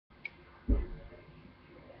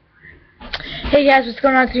Hey guys, what's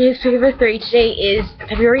going on? Today's Paper 3. Today is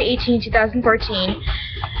February 18, 2014.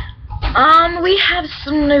 We have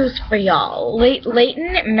some news for y'all.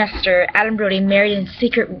 Leighton, Meester, Adam, Brody married in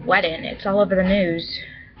secret wedding. It's all over the news.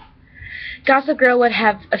 Gossip Girl would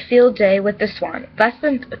have a field day with this one. Less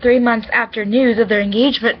than 3 months after news of their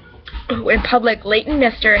engagement in public, Leighton,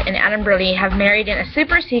 Meester, and Adam Brody have married in a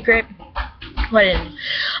super secret wedding.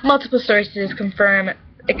 Multiple sources confirm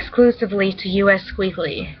exclusively to U.S.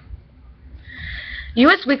 Weekly.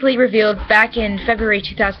 U.S. Weekly revealed back in February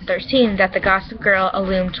 2013 that the Gossip Girl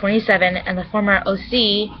alum 27 and the former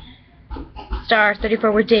OC star 34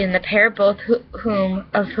 were dating. The pair, both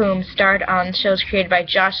of whom starred on shows created by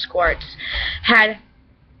Josh Schwartz, had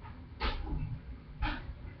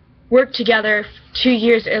worked together 2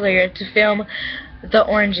 years earlier to film The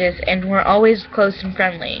Oranges and were always close and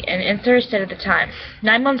friendly, an insider said at the time.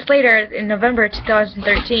 9 months later, in November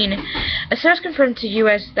 2013, a source confirmed to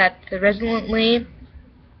U.S. that the resolutely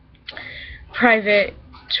private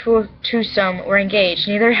twosome were engaged.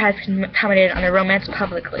 Neither has commented on their romance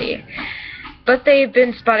publicly, but they've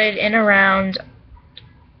been spotted in around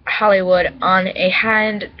Hollywood on a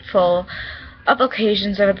handful of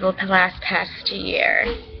occasions over the past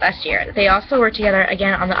year. They also worked together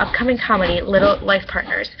again on the upcoming comedy Little Life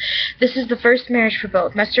Partners. This is the first marriage for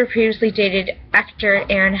both. Meester previously dated actor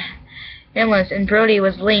Aaron Hamlin, and Brody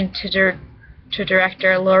was linked to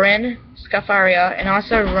director Lauren Scafaria and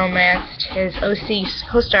also romanced his OC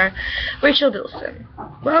co-star Rachel Bilson.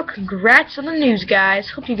 Well, congrats on the news, guys.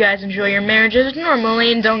 Hope you guys enjoy your marriages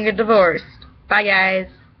normally and don't get divorced. Bye, guys.